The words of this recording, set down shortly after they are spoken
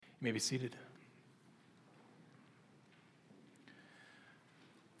You may be seated.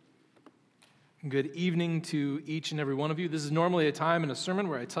 Good evening to each and every one of you. This is normally a time in a sermon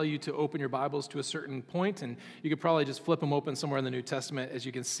where I tell you to open your Bibles to a certain point, and you could probably just flip them open somewhere in the New Testament. As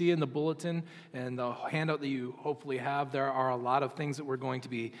you can see in the bulletin and the handout that you hopefully have, there are a lot of things that we're going to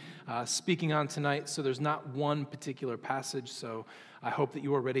be speaking on tonight, so there's not one particular passage, so I hope that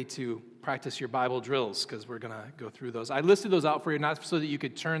you are ready to practice your Bible drills, because we're going to go through those. I listed those out for you, not so that you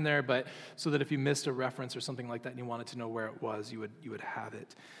could turn there, but so that if you missed a reference or something like that and you wanted to know where it was, you would have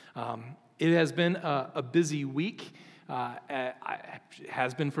it. It has been a busy week. It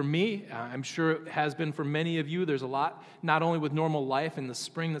has been for me. I'm sure it has been for many of you. There's a lot, not only with normal life in the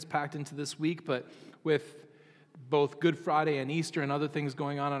spring that's packed into this week, but with both Good Friday and Easter and other things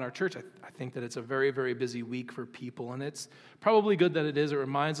going on in our church. I think that it's a very, very busy week for people, and it's probably good that it is. It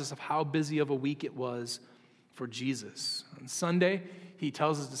reminds us of how busy of a week it was for Jesus. On Sunday, he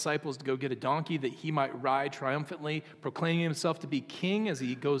tells his disciples to go get a donkey that he might ride triumphantly, proclaiming himself to be king as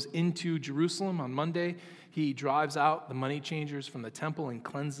he goes into Jerusalem. On Monday, he drives out the money changers from the temple and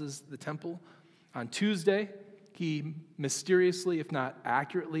cleanses the temple. On Tuesday, he mysteriously, if not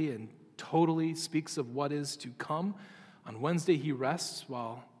accurately and totally, speaks of what is to come. On Wednesday, he rests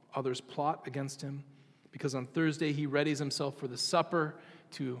while others plot against him, because on Thursday, he readies himself for the supper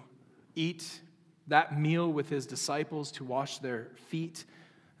to eat that meal with his disciples, to wash their feet.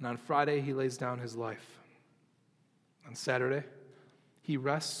 And on Friday, he lays down his life. On Saturday, he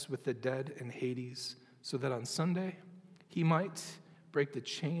rests with the dead in Hades, so that on Sunday, he might break the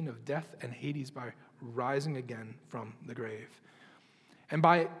chain of death and Hades by rising again from the grave. And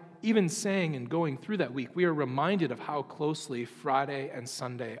by even saying and going through that week, we are reminded of how closely Friday and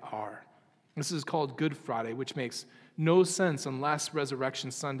Sunday are. This is called Good Friday, which makes no sense unless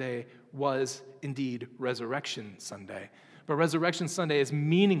Resurrection Sunday was indeed Resurrection Sunday. But Resurrection Sunday is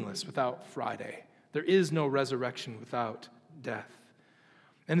meaningless without Friday. There is no resurrection without death.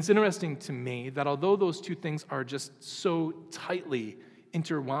 And it's interesting to me that although those two things are just so tightly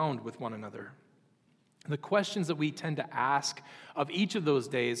interwound with one another, the questions that we tend to ask of each of those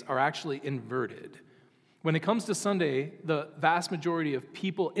days are actually inverted. When it comes to Sunday, the vast majority of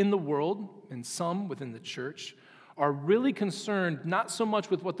people in the world, and some within the church, are really concerned not so much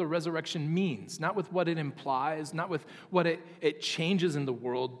with what the resurrection means, not with what it implies, not with what it changes in the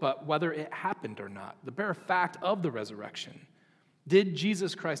world, but whether it happened or not. The bare fact of the resurrection. Did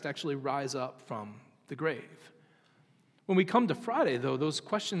Jesus Christ actually rise up from the grave? When we come to Friday, though, those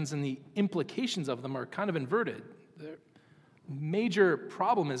questions and the implications of them are kind of inverted. The major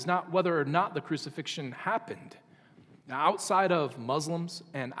problem is not whether or not the crucifixion happened. Now, outside of Muslims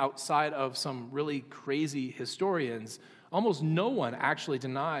and outside of some really crazy historians, almost no one actually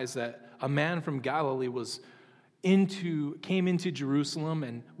denies that a man from Galilee came into Jerusalem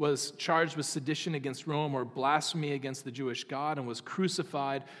and was charged with sedition against Rome or blasphemy against the Jewish God and was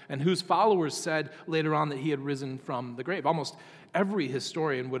crucified, and whose followers said later on that he had risen from the grave. Almost every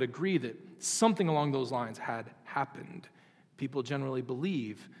historian would agree that something along those lines had happened. People generally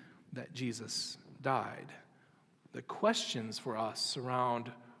believe that Jesus died. The questions for us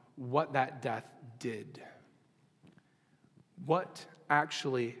surround what that death did. What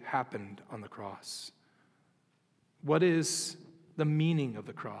actually happened on the cross? What is the meaning of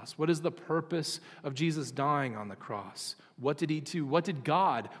the cross? What is the purpose of Jesus dying on the cross? What did he do? What did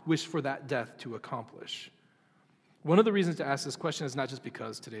God wish for that death to accomplish? One of the reasons to ask this question is not just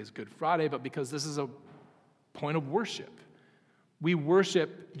because today is Good Friday, but because this is a point of worship. We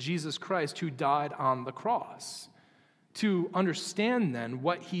worship Jesus Christ who died on the cross. To understand then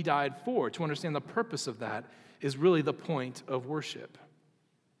what he died for, to understand the purpose of that, is really the point of worship.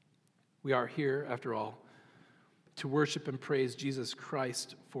 We are here, after all, to worship and praise Jesus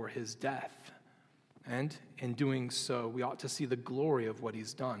Christ for his death. And in doing so, we ought to see the glory of what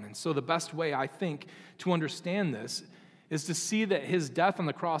he's done. And so the best way, I think, to understand this is to see that his death on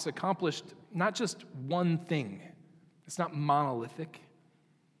the cross accomplished not just one thing. It's not monolithic,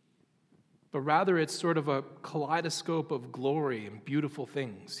 but rather it's sort of a kaleidoscope of glory and beautiful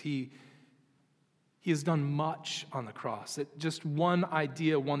things. He has done much on the cross. Just one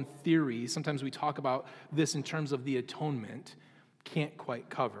idea, one theory, sometimes we talk about this in terms of the atonement, can't quite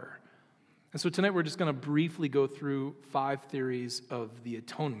cover. And so tonight we're just going to briefly go through 5 theories of the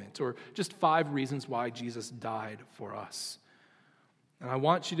atonement, or just 5 reasons why Jesus died for us. And I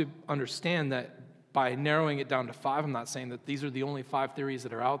want you to understand that by narrowing it down to 5, I'm not saying that these are the only 5 theories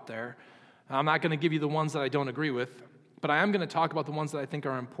that are out there. I'm not going to give you the ones that I don't agree with, but I am going to talk about the ones that I think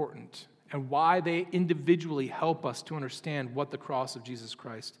are important and why they individually help us to understand what the cross of Jesus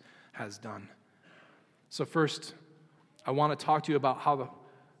Christ has done. So first, I want to talk to you about how the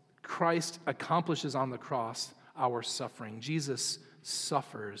Christ accomplishes on the cross our suffering. Jesus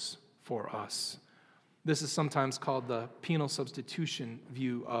suffers for us. This is sometimes called the penal substitution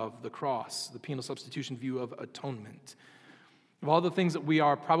view of the cross, the penal substitution view of atonement. Of all the things that we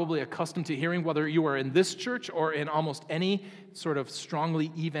are probably accustomed to hearing, whether you are in this church or in almost any sort of strongly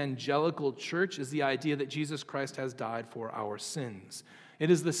evangelical church, is the idea that Jesus Christ has died for our sins.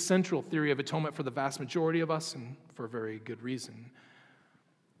 It is the central theory of atonement for the vast majority of us, and for very good reason.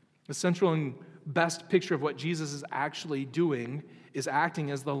 The central and best picture of what Jesus is actually doing is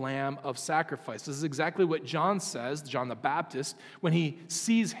acting as the Lamb of sacrifice. This is exactly what John says, John the Baptist, when he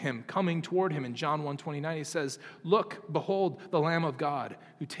sees him coming toward him in John 1:29. He says, "Look, behold, the Lamb of God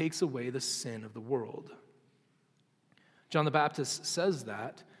who takes away the sin of the world." John the Baptist says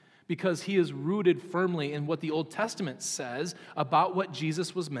that because he is rooted firmly in what the Old Testament says about what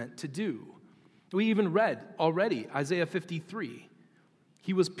Jesus was meant to do. We even read already Isaiah 53.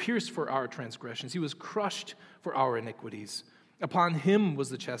 He was pierced for our transgressions. He was crushed for our iniquities. Upon him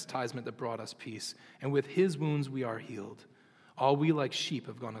was the chastisement that brought us peace, and with his wounds we are healed. All we like sheep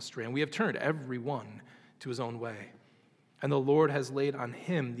have gone astray, and we have turned every one to his own way. And the Lord has laid on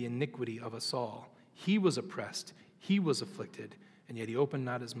him the iniquity of us all. He was oppressed, he was afflicted, and yet he opened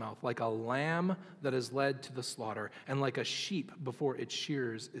not his mouth. Like a lamb that is led to the slaughter, and like a sheep before its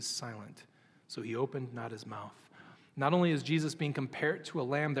shearers is silent, so he opened not his mouth. Not only is Jesus being compared to a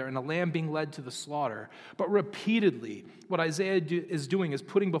lamb there and a lamb being led to the slaughter, but repeatedly what Isaiah is doing is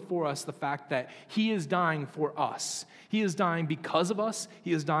putting before us the fact that he is dying for us. He is dying because of us.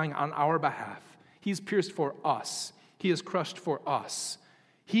 He is dying on our behalf. He's pierced for us. He is crushed for us.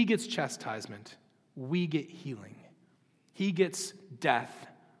 He gets chastisement. We get healing. He gets death.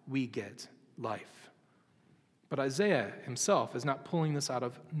 We get life. But Isaiah himself is not pulling this out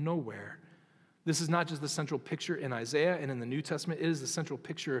of nowhere. This is not just the central picture in Isaiah and in the New Testament. It is the central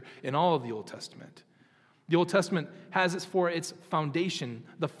picture in all of the Old Testament. The Old Testament has for its foundation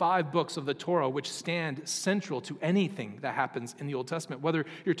the 5 books of the Torah, which stand central to anything that happens in the Old Testament. Whether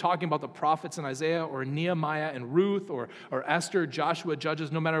you're talking about the prophets in Isaiah or Nehemiah and Ruth or Esther, Joshua,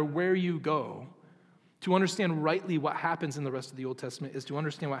 Judges, no matter where you go, to understand rightly what happens in the rest of the Old Testament is to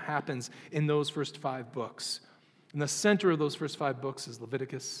understand what happens in those first 5 books. And the center of those first 5 books is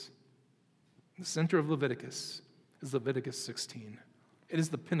Leviticus. The center of Leviticus is Leviticus 16. It is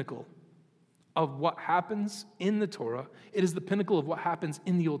the pinnacle of what happens in the Torah. It is the pinnacle of what happens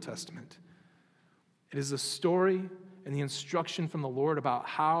in the Old Testament. It is the story and the instruction from the Lord about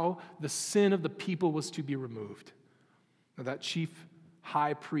how the sin of the people was to be removed. Now, that chief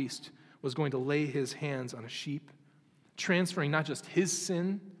high priest was going to lay his hands on a sheep, transferring not just his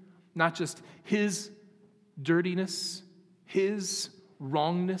sin, not just his dirtiness, his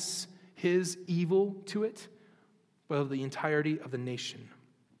wrongness, his evil to it, but of the entirety of the nation.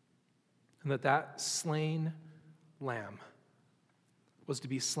 And that slain lamb was to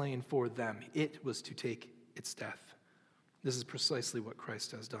be slain for them. It was to take its death. This is precisely what Christ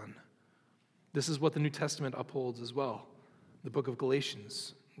has done. This is what the New Testament upholds as well. The book of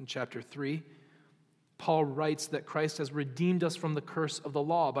Galatians, in chapter 3, Paul writes that Christ has redeemed us from the curse of the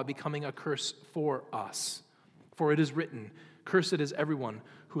law by becoming a curse for us. For it is written, "Cursed is everyone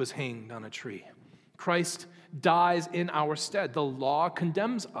who is hanged on a tree." Christ dies in our stead. The law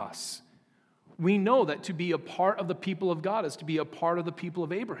condemns us. We know that to be a part of the people of God is to be a part of the people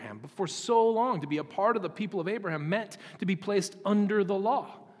of Abraham. But for so long, to be a part of the people of Abraham meant to be placed under the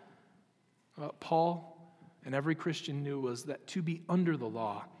law. Paul and every Christian knew was that to be under the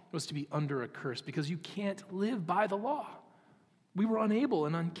law was to be under a curse, because you can't live by the law. We were unable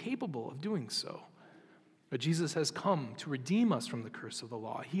and incapable of doing so. But Jesus has come to redeem us from the curse of the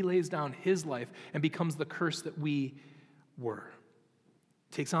law. He lays down his life and becomes the curse that we were.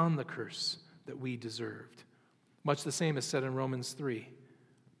 Takes on the curse that we deserved. Much the same is said in Romans 3.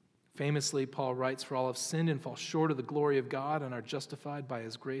 Famously, Paul writes, "For all have sinned and fall short of the glory of God and are justified by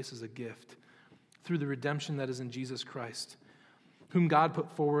his grace as a gift through the redemption that is in Jesus Christ, whom God put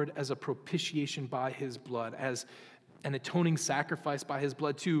forward as a propitiation by his blood, as an atoning sacrifice by his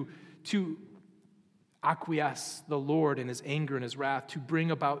blood to acquiesce the Lord in his anger and his wrath, to bring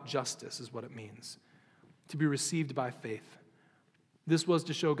about justice," is what it means, to be received by faith. This was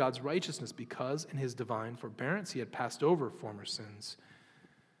to show God's righteousness, because in his divine forbearance he had passed over former sins.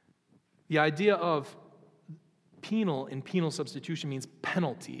 The idea of penal in penal substitution means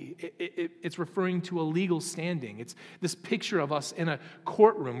penalty. It's referring to a legal standing. It's this picture of us in a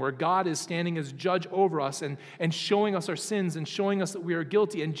courtroom where God is standing as judge over us and showing us our sins and showing us that we are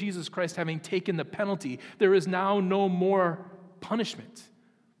guilty, and Jesus Christ having taken the penalty. There is now no more punishment.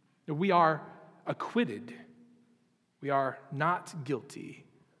 We are acquitted. We are not guilty.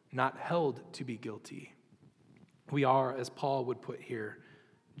 not held to be guilty. We are, as Paul would put here,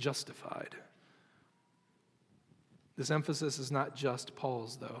 justified. This emphasis is not just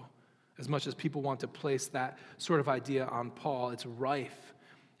Paul's, though. As much as people want to place that sort of idea on Paul, it's rife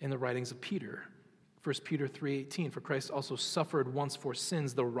in the writings of Peter. 1 Peter 3:18, for Christ also suffered once for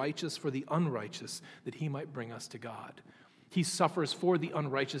sins, the righteous for the unrighteous, that he might bring us to God. He suffers for the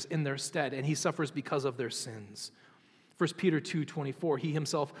unrighteous in their stead, and he suffers because of their sins. 1 Peter 2:24, he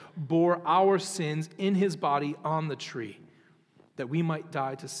himself bore our sins in his body on the tree, that we might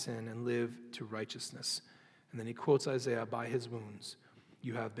die to sin and live to righteousness. And then he quotes Isaiah, by his wounds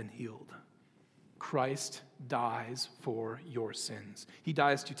you have been healed. Christ dies for your sins. He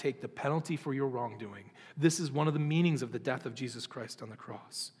dies to take the penalty for your wrongdoing. This is one of the meanings of the death of Jesus Christ on the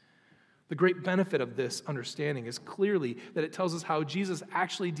cross. The great benefit of this understanding is clearly that it tells us how Jesus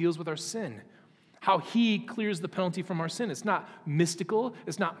actually deals with our sin, how he clears the penalty from our sin. It's not mystical.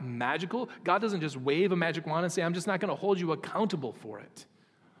 It's not magical. God doesn't just wave a magic wand and say, I'm just not going to hold you accountable for it.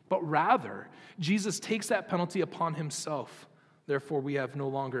 But rather, Jesus takes that penalty upon himself. Therefore, we have no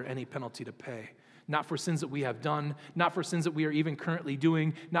longer any penalty to pay. Not for sins that we have done, not for sins that we are even currently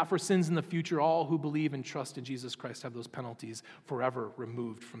doing, not for sins in the future. All who believe and trust in Jesus Christ have those penalties forever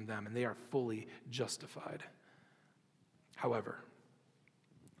removed from them, and they are fully justified. However,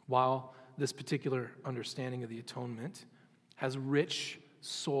 while this particular understanding of the atonement has rich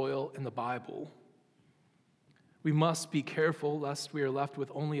soil in the Bible, we must be careful lest we are left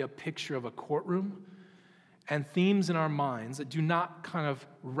with only a picture of a courtroom and themes in our minds that do not kind of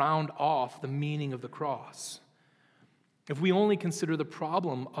round off the meaning of the cross. If we only consider the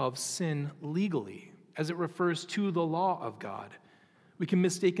problem of sin legally, as it refers to the law of God, we can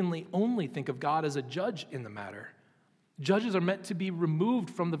mistakenly only think of God as a judge in the matter. Judges are meant to be removed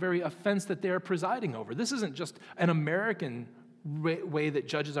from the very offense that they are presiding over. This isn't just an American way that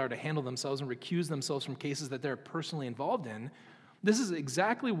judges are to handle themselves and recuse themselves from cases that they're personally involved in. This is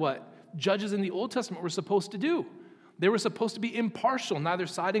exactly what judges in the Old Testament were supposed to do. They were supposed to be impartial, neither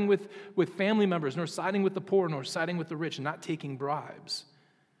siding with family members, nor siding with the poor, nor siding with the rich, and not taking bribes.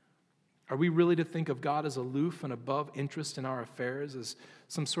 Are we really to think of God as aloof and above interest in our affairs, as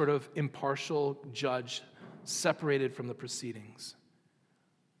some sort of impartial judge separated from the proceedings?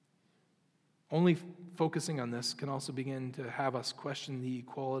 Only focusing on this can also begin to have us question the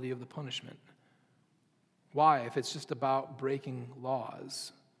equality of the punishment. Why, if it's just about breaking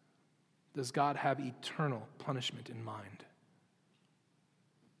laws, does God have eternal punishment in mind?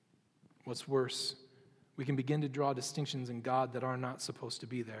 What's worse, we can begin to draw distinctions in God that are not supposed to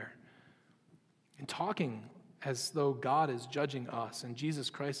be there. And talking as though God is judging us and Jesus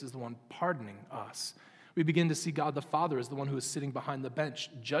Christ is the one pardoning us, we begin to see God the Father as the one who is sitting behind the bench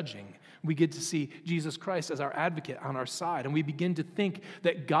judging. We get to see Jesus Christ as our advocate on our side. And we begin to think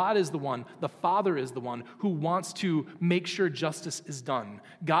that God is the one, the Father is the one who wants to make sure justice is done.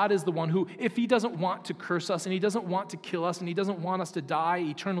 God is the one who, if he doesn't want to curse us and he doesn't want to kill us and he doesn't want us to die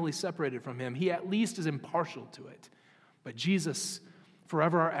eternally separated from him, he at least is impartial to it. But Jesus,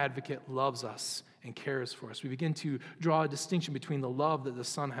 forever our advocate, loves us and cares for us. We begin to draw a distinction between the love that the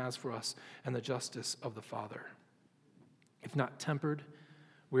Son has for us and the justice of the Father. If not tempered,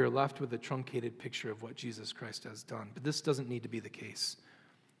 we are left with a truncated picture of what Jesus Christ has done. But this doesn't need to be the case,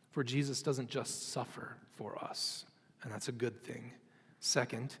 for Jesus doesn't just suffer for us, and that's a good thing.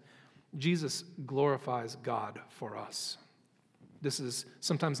 Second, Jesus glorifies God for us. This is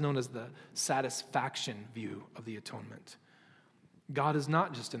sometimes known as the satisfaction view of the atonement. God is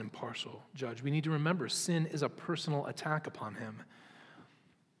not just an impartial judge. We need to remember sin is a personal attack upon him.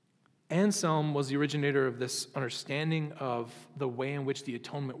 Anselm was the originator of this understanding of the way in which the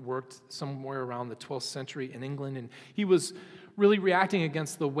atonement worked somewhere around the 12th century in England, and he was really reacting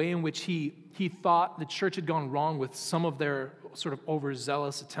against the way in which he thought the church had gone wrong with some of their sort of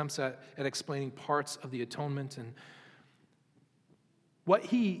overzealous attempts at explaining parts of the atonement. And what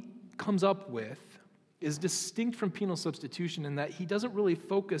he comes up with is distinct from penal substitution in that he doesn't really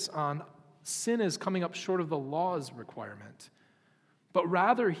focus on sin as coming up short of the law's requirement, but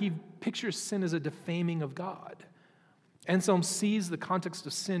rather he pictures sin as a defaming of God. Anselm sees the context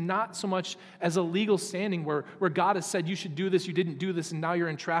of sin not so much as a legal standing where God has said you should do this, you didn't do this, and now you're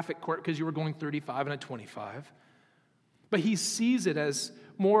in traffic court because you were going 35 and a 25. But he sees it as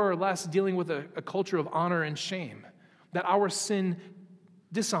more or less dealing with a culture of honor and shame, that our sin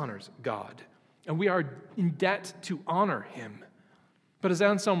dishonors God, and we are in debt to honor him. But as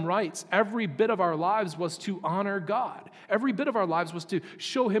Anselm writes, every bit of our lives was to honor God. Every bit of our lives was to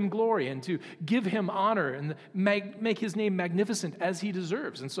show him glory and to give him honor and make his name magnificent as he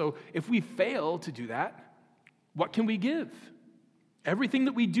deserves. And so if we fail to do that, what can we give? Everything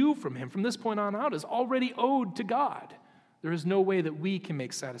that we do from him from this point on out is already owed to God. There is no way that we can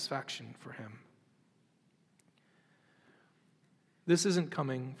make satisfaction for him. This isn't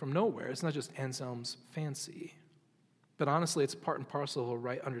coming from nowhere. It's not just Anselm's fancy. But honestly, it's part and parcel of a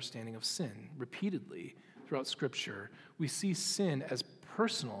right understanding of sin. Repeatedly throughout Scripture, we see sin as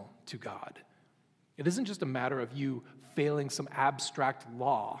personal to God. It isn't just a matter of you failing some abstract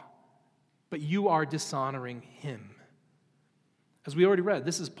law, but you are dishonoring him. As we already read,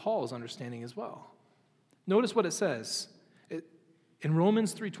 this is Paul's understanding as well. Notice what it says. In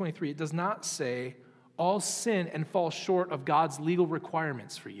Romans 3:23, it does not say, all sin and fall short of God's legal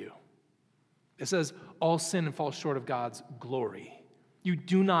requirements for you. It says, all sin and fall short of God's glory. You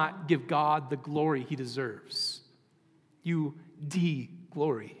do not give God the glory he deserves. You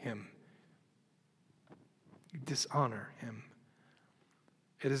de-glory him. You dishonor him.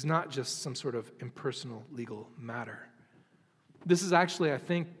 It is not just some sort of impersonal legal matter. This is actually, I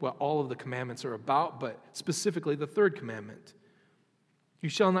think, what all of the commandments are about, but specifically the third commandment. You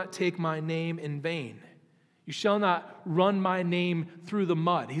shall not take my name in vain. You shall not run my name through the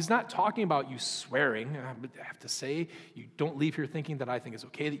mud. He's not talking about you swearing. I have to say, you don't leave here thinking that I think it's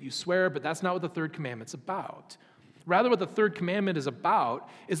okay that you swear, but that's not what the third commandment's about. Rather, what the third commandment is about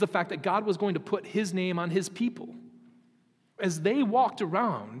is the fact that God was going to put his name on his people. As they walked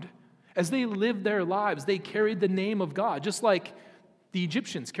around, as they lived their lives, they carried the name of God, just like the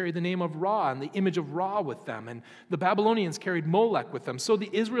Egyptians carried the name of Ra and the image of Ra with them, and the Babylonians carried Molech with them. So the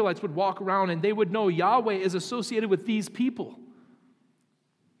Israelites would walk around and they would know Yahweh is associated with these people.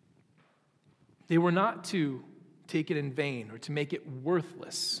 They were not to take it in vain or to make it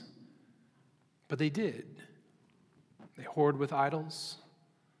worthless, but they did. They whored with idols.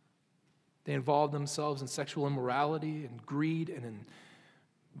 They involved themselves in sexual immorality and greed and in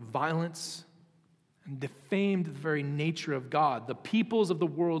violence and defamed the very nature of God. The peoples of the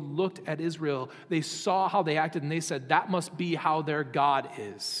world looked at Israel. They saw how they acted, and they said, that must be how their God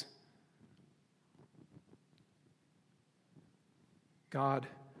is. God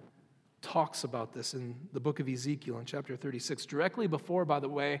talks about this in the book of Ezekiel in chapter 36. Directly before, by the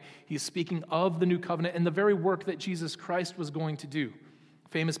way, he's speaking of the new covenant and the very work that Jesus Christ was going to do.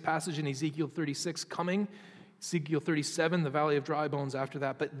 Famous passage in Ezekiel 36 coming. Ezekiel 37, the valley of dry bones after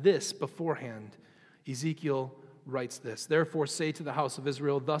that. But this beforehand, Ezekiel writes this, therefore say to the house of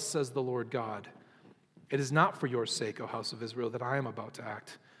Israel, thus says the Lord God, it is not for your sake, O house of Israel, that I am about to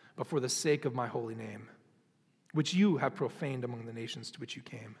act, but for the sake of my holy name, which you have profaned among the nations to which you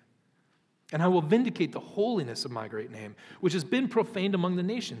came. And I will vindicate the holiness of my great name, which has been profaned among the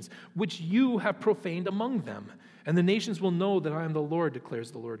nations, which you have profaned among them. And the nations will know that I am the Lord,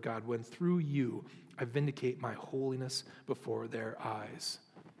 declares the Lord God, when through you I vindicate my holiness before their eyes.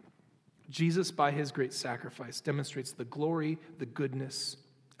 Jesus, by his great sacrifice, demonstrates the glory, the goodness,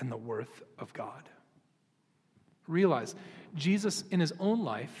 and the worth of God. Realize, Jesus in his own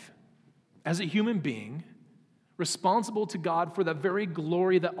life, as a human being, responsible to God for the very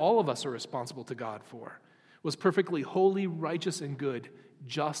glory that all of us are responsible to God for, was perfectly holy, righteous, and good,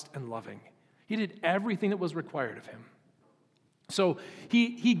 just and loving. He did everything that was required of him. So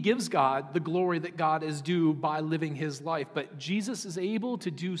he gives God the glory that God is due by living his life, but Jesus is able to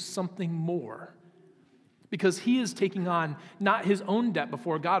do something more because he is taking on not his own debt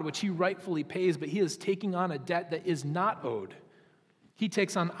before God, which he rightfully pays, but he is taking on a debt that is not owed. He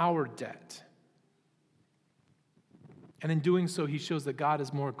takes on our debt. And in doing so, he shows that God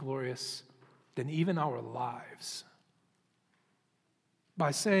is more glorious than even our lives.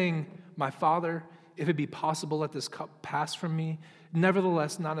 By saying, my Father, if it be possible, let this cup pass from me.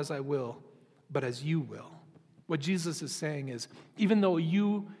 Nevertheless, not as I will, but as you will. What Jesus is saying is, even though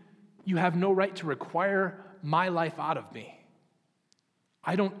you have no right to require my life out of me,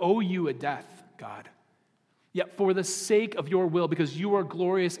 I don't owe you a death, God. Yet for the sake of your will, because you are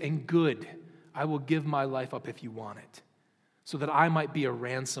glorious and good, I will give my life up if you want it, so that I might be a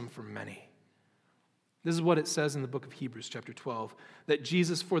ransom for many. This is what it says in the book of Hebrews, chapter 12, that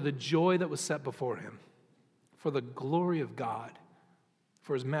Jesus, for the joy that was set before him, for the glory of God,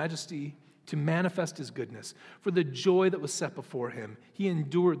 for his majesty, to manifest his goodness, for the joy that was set before him, he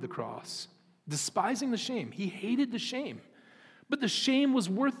endured the cross, despising the shame. He hated the shame, but the shame was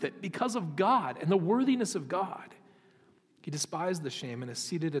worth it because of God and the worthiness of God. He despised the shame and is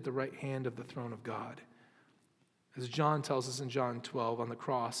seated at the right hand of the throne of God. As John tells us in John 12 on the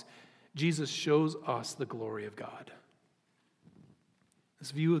cross, Jesus shows us the glory of God.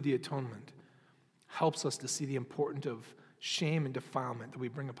 This view of the atonement helps us to see the importance of shame and defilement that we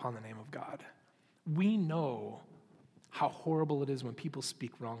bring upon the name of God. We know how horrible it is when people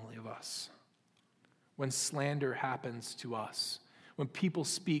speak wrongly of us, when slander happens to us, when people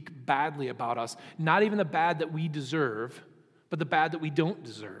speak badly about us, not even the bad that we deserve, but the bad that we don't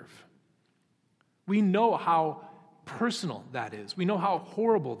deserve. We know how personal that is. We know how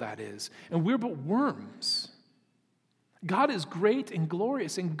horrible that is. And we're but worms. God is great and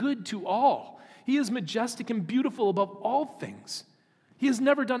glorious and good to all. He is majestic and beautiful above all things. He has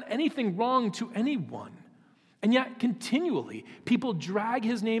never done anything wrong to anyone. And yet, continually, people drag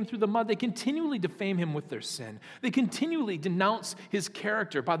his name through the mud. They continually defame him with their sin. They continually denounce his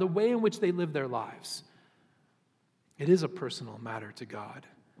character by the way in which they live their lives. It is a personal matter to God.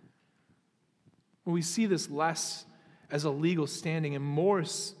 When we see this less as a legal standing and more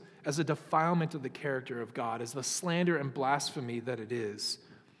as a defilement of the character of God, as the slander and blasphemy that it is,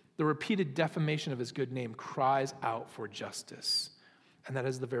 the repeated defamation of his good name cries out for justice. And that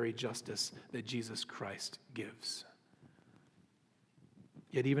is the very justice that Jesus Christ gives.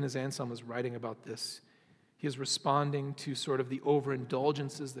 Yet even as Anselm is writing about this, he is responding to sort of the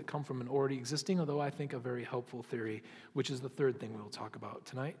overindulgences that come from an already existing, although I think a very helpful theory, which is the third thing we'll talk about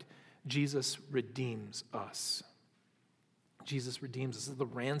tonight. Jesus redeems us. Jesus redeems us. This is the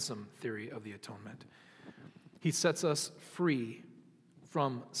ransom theory of the atonement. He sets us free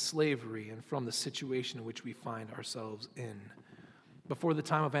from slavery and from the situation in which we find ourselves in. Before the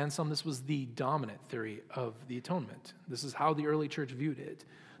time of Anselm, this was the dominant theory of the atonement. This is how the early church viewed it.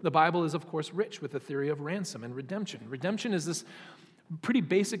 The Bible is, of course, rich with the theory of ransom and redemption. Redemption is this pretty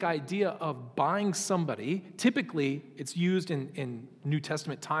basic idea of buying somebody. Typically, it's used in New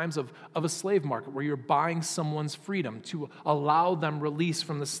Testament times of a slave market where you're buying someone's freedom to allow them release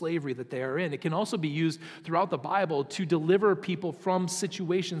from the slavery that they are in. It can also be used throughout the Bible to deliver people from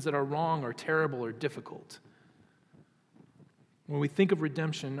situations that are wrong or terrible or difficult. When we think of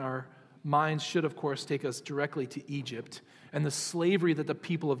redemption, our minds should, of course, take us directly to Egypt and the slavery that the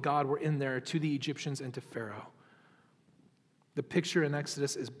people of God were in there to the Egyptians and to Pharaoh. The picture in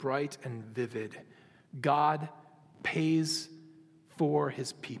Exodus is bright and vivid. God pays for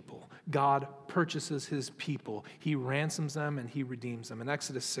his people. God purchases his people. He ransoms them and he redeems them. In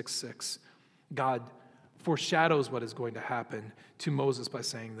Exodus 6:6, God foreshadows what is going to happen to Moses by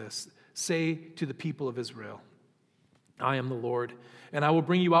saying this: "Say to the people of Israel, I am the Lord, and I will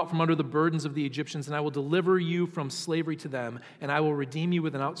bring you out from under the burdens of the Egyptians, and I will deliver you from slavery to them, and I will redeem you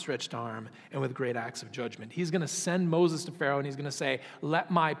with an outstretched arm and with great acts of judgment." He's going to send Moses to Pharaoh, and he's going to say,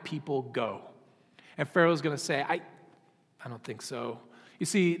 "Let my people go." And Pharaoh's going to say, I don't think so. You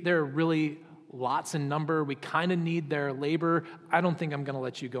see, they're really lots in number. We kind of need their labor. I don't think I'm going to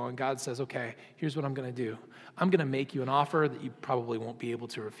let you go. And God says, okay, here's what I'm going to do. I'm going to make you an offer that you probably won't be able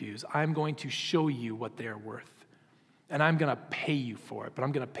to refuse. I'm going to show you what they are worth. And I'm going to pay you for it, but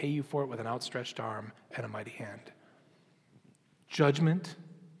I'm going to pay you for it with an outstretched arm and a mighty hand. Judgment,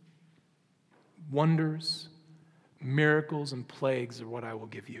 wonders, miracles, and plagues are what I will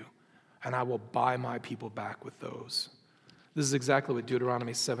give you, and I will buy my people back with those. This is exactly what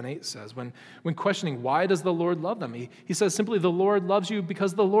Deuteronomy 7:8 says. When questioning why does the Lord love them, he says simply, the Lord loves you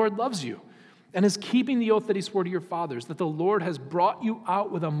because the Lord loves you and is keeping the oath that he swore to your fathers, that the Lord has brought you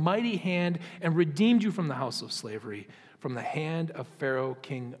out with a mighty hand and redeemed you from the house of slavery, from the hand of Pharaoh,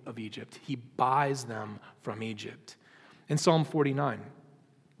 king of Egypt. He buys them from Egypt. In Psalm 49,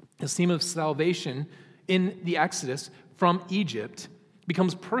 the theme of salvation in the Exodus from Egypt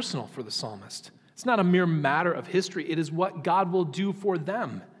becomes personal for the psalmist. It's not a mere matter of history. It is what God will do for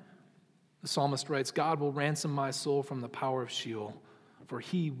them. The psalmist writes, "God will ransom my soul from the power of Sheol, for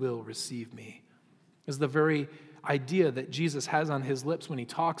he will receive me." Is the very idea that Jesus has on his lips when he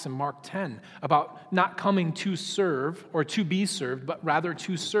talks in Mark 10 about not coming to serve or to be served, but rather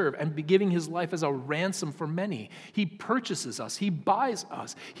to serve and be giving his life as a ransom for many. He purchases us. He buys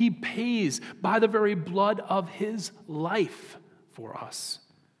us. He pays by the very blood of his life for us.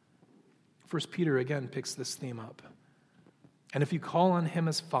 1 Peter again picks this theme up. "And if you call on him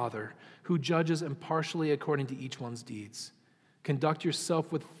as Father, who judges impartially according to each one's deeds, conduct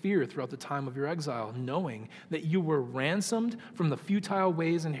yourself with fear throughout the time of your exile, knowing that you were ransomed from the futile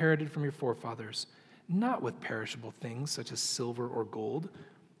ways inherited from your forefathers, not with perishable things such as silver or gold,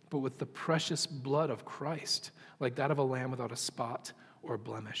 but with the precious blood of Christ, like that of a lamb without a spot or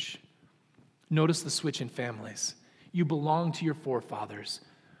blemish." Notice the switch in families. You belong to your forefathers,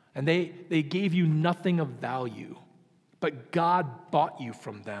 and they gave you nothing of value, but God bought you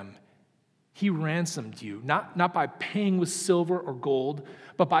from them. He ransomed you, not by paying with silver or gold,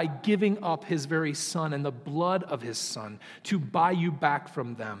 but by giving up his very son and the blood of his son to buy you back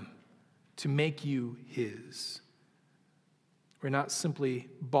from them, to make you his. We're not simply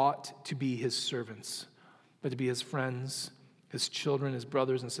bought to be his servants, but to be his friends, his children, his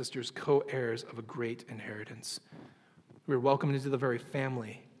brothers and sisters, co-heirs of a great inheritance. We are welcomed into the very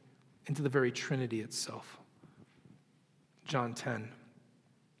family, into the very Trinity itself. John 10,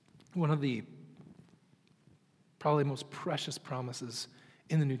 one of the probably most precious promises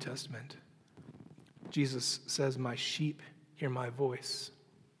in the New Testament. Jesus says, "My sheep hear my voice,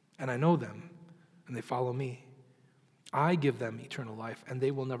 and I know them, and they follow me. I give them eternal life, and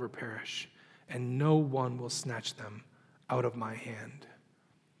they will never perish, and no one will snatch them out of my hand."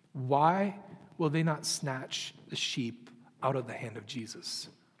 Why will they not snatch the sheep out of the hand of Jesus?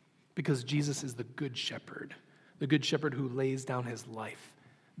 Because Jesus is the good shepherd who lays down his life.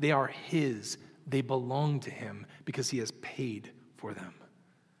 They are his. They belong to him because he has paid for them.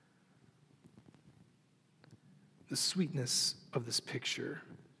 The sweetness of this picture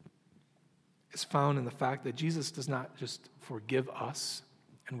is found in the fact that Jesus does not just forgive us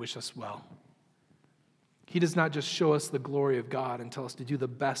and wish us well. He does not just show us the glory of God and tell us to do the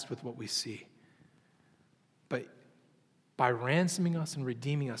best with what we see. But by ransoming us and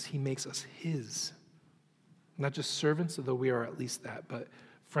redeeming us, he makes us his. Not just servants, although we are at least that, but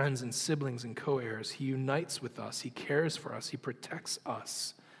friends and siblings and co-heirs. He unites with us. He cares for us. He protects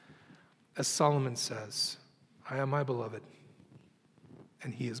us. As Solomon says, "I am my beloved,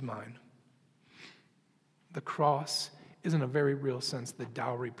 and he is mine." The cross is, in a very real sense, the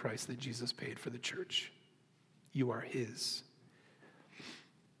dowry price that Jesus paid for the church. You are his.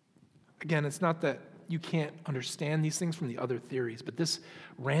 Again, it's not that you can't understand these things from the other theories, but this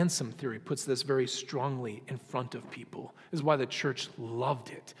ransom theory puts this very strongly in front of people. This is why the church loved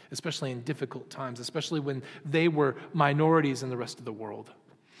it, especially in difficult times, especially when they were minorities in the rest of the world.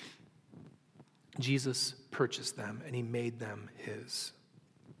 Jesus purchased them, and he made them his.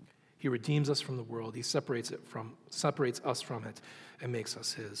 He redeems us from the world. He separates us from it and makes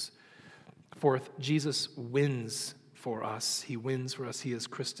us his. Fourth, Jesus wins for us. He wins for us. He is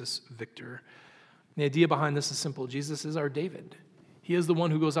Christus Victor. The idea behind this is simple. Jesus is our David. He is the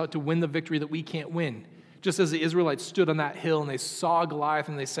one who goes out to win the victory that we can't win. Just as the Israelites stood on that hill and they saw Goliath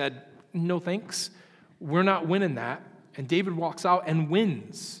and they said, "No thanks, we're not winning that." And David walks out and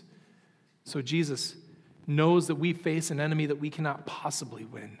wins. So Jesus knows that we face an enemy that we cannot possibly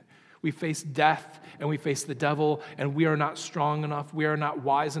win. We face death and we face the devil, and we are not strong enough, we are not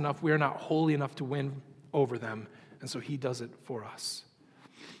wise enough, we are not holy enough to win over them. And so he does it for us.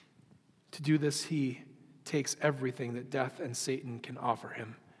 To do this, he takes everything that death and Satan can offer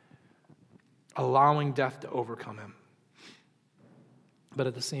him, allowing death to overcome him. But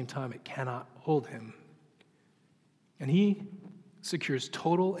at the same time, it cannot hold him. And he secures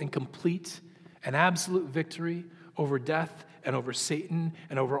total and complete and absolute victory over death and over Satan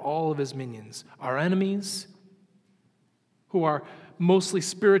and over all of his minions. Our enemies, who are mostly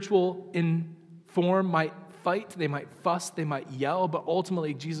spiritual in form, might fight, they might fuss, they might yell, but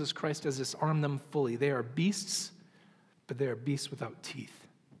ultimately Jesus Christ has disarmed them fully. They are beasts, but they are beasts without teeth.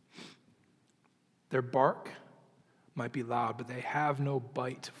 Their bark might be loud, but they have no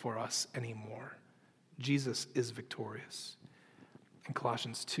bite for us anymore. Jesus is victorious. In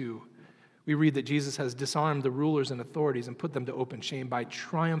Colossians 2, we read that Jesus has disarmed the rulers and authorities and put them to open shame by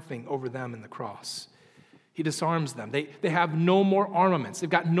triumphing over them in the cross. He disarms them. They have no more armaments. They've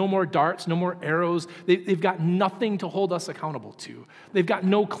got no more darts, no more arrows. They've got nothing to hold us accountable to. They've got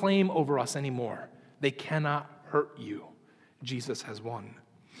no claim over us anymore. They cannot hurt you. Jesus has won.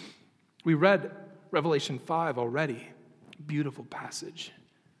 We read Revelation 5 already. Beautiful passage.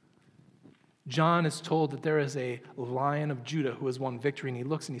 John is told that there is a Lion of Judah who has won victory, and he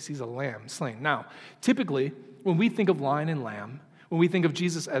looks and he sees a lamb slain. Now, typically, when we think of lion and lamb, when we think of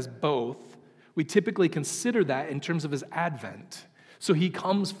Jesus as both, we typically consider that in terms of his advent. So he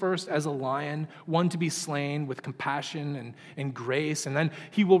comes first as a lion, one to be slain with compassion and grace, and then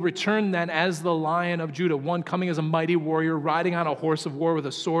he will return then as the Lion of Judah, one coming as a mighty warrior, riding on a horse of war with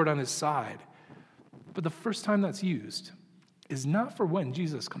a sword on his side. But the first time that's used is not for when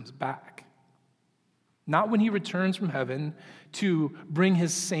Jesus comes back. Not when he returns from heaven to bring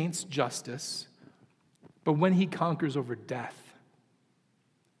his saints justice, but when he conquers over death.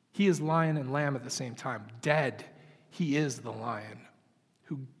 He is lion and lamb at the same time. Dead, he is the lion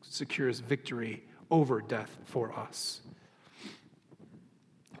who secures victory over death for us.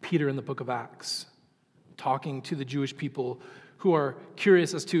 Peter in the book of Acts, talking to the Jewish people who are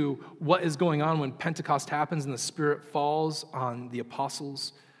curious as to what is going on when Pentecost happens and the Spirit falls on the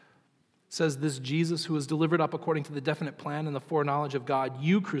apostles, says, "This Jesus who was delivered up according to the definite plan and the foreknowledge of God,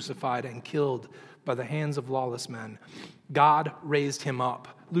 you crucified and killed by the hands of lawless men. God raised him up,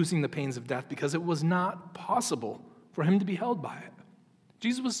 loosing the pains of death, because it was not possible for him to be held by it."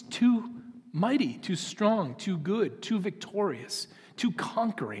 Jesus was too mighty, too strong, too good, too victorious, too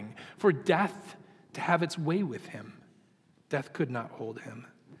conquering for death to have its way with him. Death could not hold him.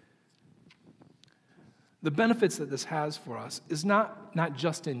 The benefits that this has for us is not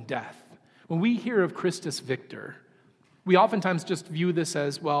just in death. When we hear of Christus Victor, we oftentimes just view this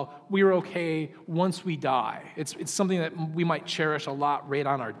as, well, we're okay once we die. It's something that we might cherish a lot right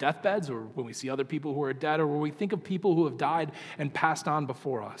on our deathbeds, or when we see other people who are dead, or when we think of people who have died and passed on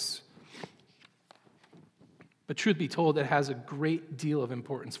before us. But truth be told, it has a great deal of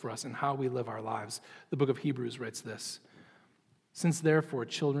importance for us in how we live our lives. The book of Hebrews writes this: "Since therefore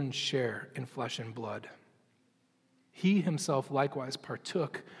children share in flesh and blood, he himself likewise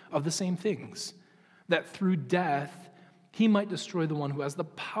partook of the same things, that through death he might destroy the one who has the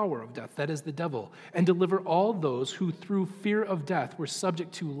power of death, that is the devil, and deliver all those who through fear of death were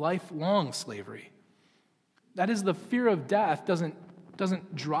subject to lifelong slavery." That is, the fear of death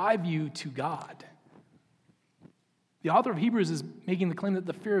doesn't drive you to God. The author of Hebrews is making the claim that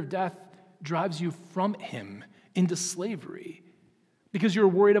the fear of death drives you from him into slavery, because you're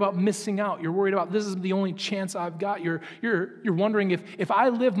worried about missing out. You're worried about, this is the only chance I've got. You're wondering if I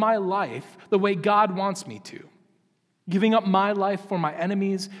live my life the way God wants me to, giving up my life for my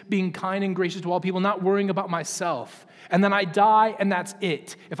enemies, being kind and gracious to all people, not worrying about myself, and then I die and that's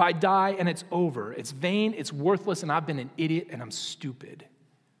it. If I die and it's over, it's vain, it's worthless, and I've been an idiot and I'm stupid.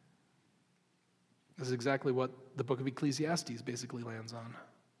 This is exactly what the book of Ecclesiastes basically lands on.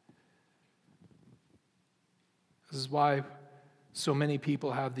 This is why so many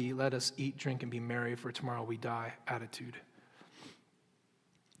people have the "let us eat, drink, and be merry, for tomorrow we die" attitude.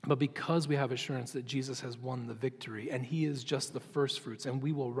 But because we have assurance that Jesus has won the victory, and he is just the first fruits, and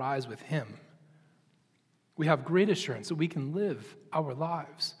we will rise with him, we have great assurance that we can live our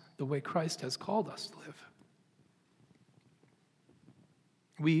lives the way Christ has called us to live.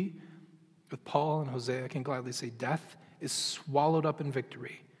 We, with Paul and Hosea, can gladly say, death is swallowed up in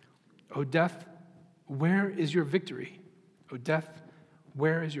victory. O death, where is your victory? O death,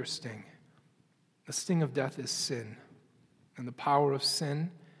 where is your sting? The sting of death is sin, and the power of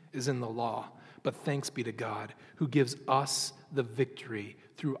sin is in the law. But thanks be to God, who gives us the victory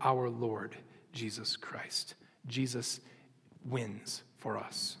through our Lord Jesus Christ. Jesus wins for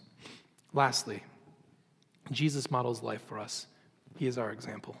us. Lastly, Jesus models life for us. He is our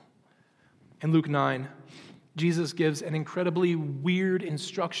example. In Luke 9, Jesus gives an incredibly weird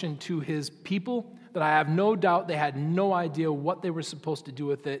instruction to his people that I have no doubt they had no idea what they were supposed to do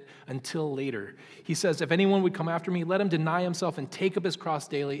with it until later. He says, "If anyone would come after me, let him deny himself and take up his cross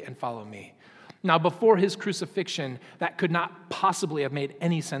daily and follow me." Now, before his crucifixion, that could not possibly have made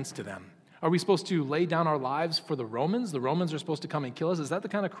any sense to them. Are we supposed to lay down our lives for the Romans? The Romans are supposed to come and kill us? Is that the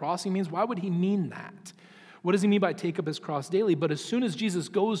kind of cross he means? Why would he mean that? What does he mean by take up his cross daily? But as soon as Jesus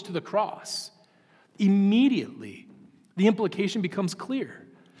goes to the cross, immediately the implication becomes clear.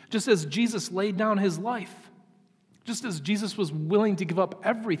 Just as Jesus laid down his life, just as Jesus was willing to give up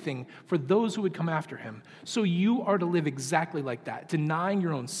everything for those who would come after him, so you are to live exactly like that, denying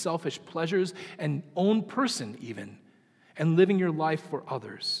your own selfish pleasures and own person even, and living your life for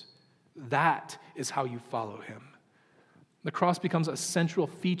others. That is how you follow him. The cross becomes a central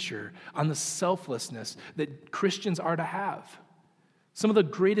feature on the selflessness that Christians are to have. Some of the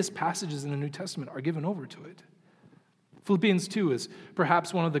greatest passages in the New Testament are given over to it. Philippians 2 is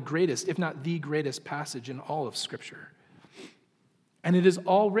perhaps one of the greatest, if not the greatest passage in all of Scripture. And it is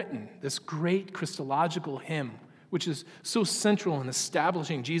all written, this great Christological hymn, which is so central in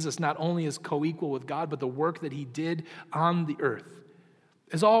establishing Jesus not only as co-equal with God, but the work that he did on the earth,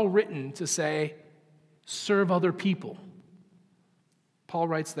 is all written to say, serve other people. Paul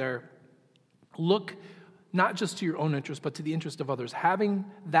writes there, look not just to your own interest, but to the interest of others, having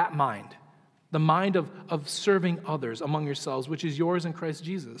that mind, the mind of serving others among yourselves, which is yours in Christ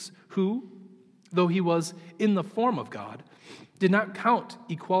Jesus, who, though he was in the form of God, did not count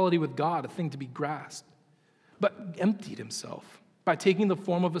equality with God a thing to be grasped, but emptied himself by taking the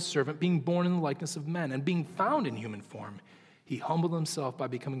form of a servant, being born in the likeness of men, and being found in human form. He humbled himself by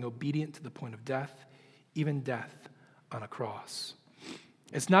becoming obedient to the point of death, even death on a cross.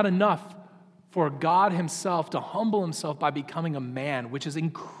 It's not enough for God himself to humble himself by becoming a man, which is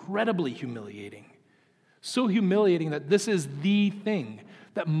incredibly humiliating. So humiliating that this is the thing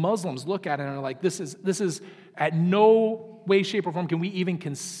that Muslims look at and are like, this is at no way, shape, or form can we even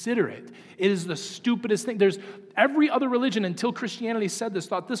consider it. It is the stupidest thing. There's every other religion until Christianity said this,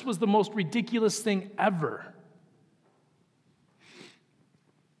 thought this was the most ridiculous thing ever.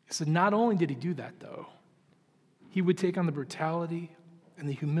 So not only did he do that, though, he would take on the brutality and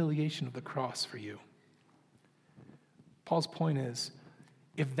the humiliation of the cross for you. Paul's point is,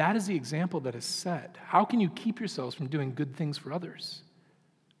 if that is the example that is set, how can you keep yourselves from doing good things for others?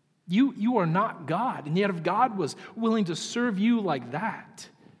 You are not God. And yet if God was willing to serve you like that,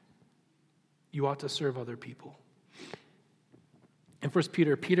 you ought to serve other people. In 1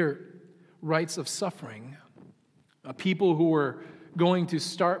 Peter writes of suffering, people who were going to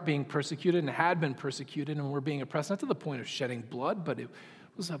start being persecuted and had been persecuted and were being oppressed, not to the point of shedding blood, but it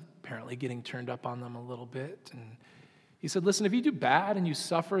was apparently getting turned up on them a little bit. And he said, listen, if you do bad and you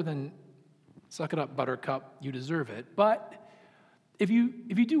suffer, then suck it up, buttercup, you deserve it. But if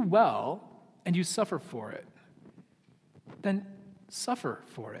you do well and you suffer for it, then suffer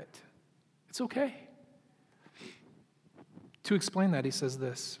for it. It's okay. To explain that, he says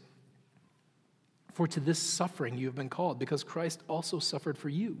this, for to this suffering you have been called, because Christ also suffered for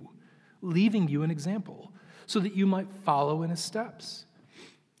you, leaving you an example, so that you might follow in his steps.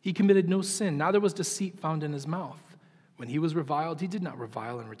 He committed no sin, neither was deceit found in his mouth. When he was reviled, he did not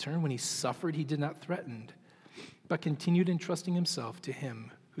revile in return. When he suffered, he did not threaten, but continued entrusting himself to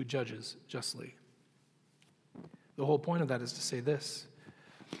him who judges justly. The whole point of that is to say this: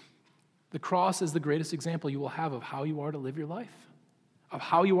 the cross is the greatest example you will have of how you are to live your life, of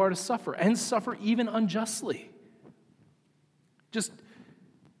how you are to suffer, and suffer even unjustly. Just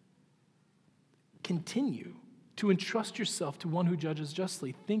continue to entrust yourself to one who judges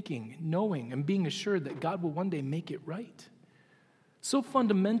justly, thinking, knowing, and being assured that God will one day make it right. So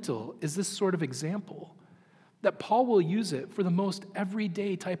fundamental is this sort of example that Paul will use it for the most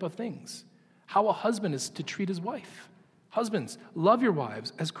everyday type of things. How a husband is to treat his wife. Husbands, love your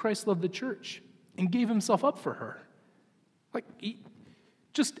wives as Christ loved the church and gave himself up for her.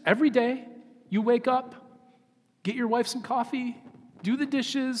 Just every day, you wake up, get your wife some coffee, do the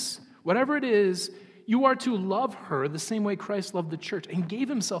dishes, whatever it is, you are to love her the same way Christ loved the church and gave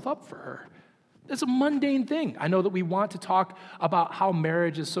himself up for her. That's a mundane thing. I know that we want to talk about how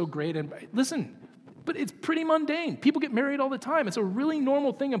marriage is so great, and listen, but it's pretty mundane. People get married all the time. It's a really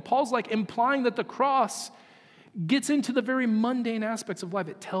normal thing, and Paul's like implying that the cross gets into the very mundane aspects of life.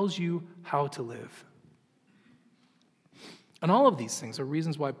 It tells you how to live. And all of these things are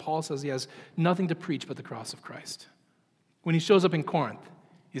reasons why Paul says he has nothing to preach but the cross of Christ. When he shows up in Corinth,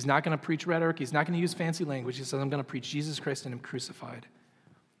 he's not going to preach rhetoric. He's not going to use fancy language. He says, I'm going to preach Jesus Christ and him crucified.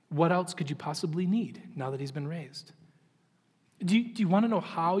 What else could you possibly need now that he's been raised? Do you want to know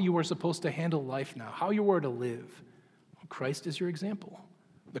how you are supposed to handle life now, how you are to live? Well, Christ is your example.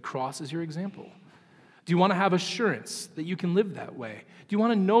 The cross is your example. Do you want to have assurance that you can live that way? Do you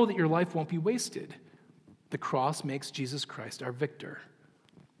want to know that your life won't be wasted? The cross makes Jesus Christ our victor.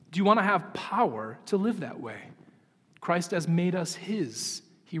 Do you want to have power to live that way? Christ has made us his.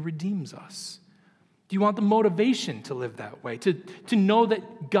 He redeems us. Do you want the motivation to live that way? To know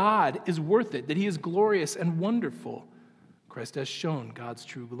that God is worth it, that he is glorious and wonderful? Christ has shown God's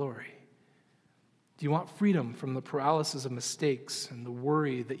true glory. Do you want freedom from the paralysis of mistakes and the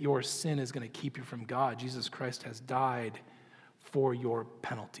worry that your sin is going to keep you from God? Jesus Christ has died for your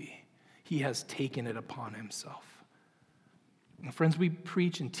penalty. He has taken it upon himself. And friends, we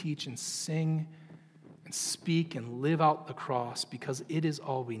preach and teach and sing and speak and live out the cross because it is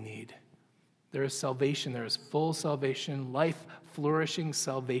all we need. There is salvation. There is full salvation, life, flourishing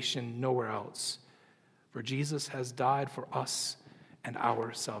salvation nowhere else. For Jesus has died for us and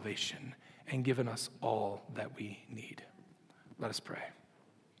our salvation and given us all that we need. Let us pray.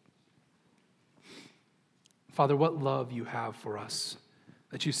 Father, what love you have for us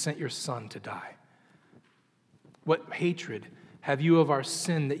that you sent your Son to die. What hatred have you of our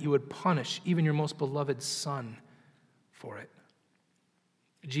sin that you would punish even your most beloved Son for it.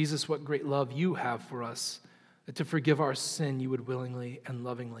 Jesus, what great love you have for us that to forgive our sin you would willingly and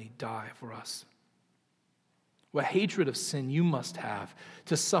lovingly die for us. What hatred of sin you must have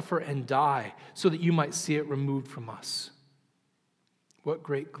to suffer and die so that you might see it removed from us. What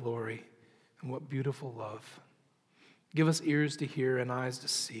great glory and what beautiful love. Give us ears to hear and eyes to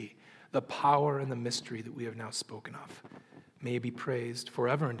see the power and the mystery that we have now spoken of. May it be praised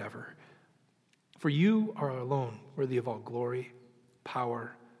forever and ever. For you are alone worthy of all glory,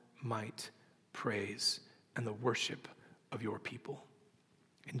 power, might, praise, and the worship of your people.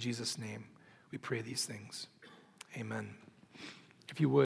 In Jesus' name, we pray these things. Amen. If you would,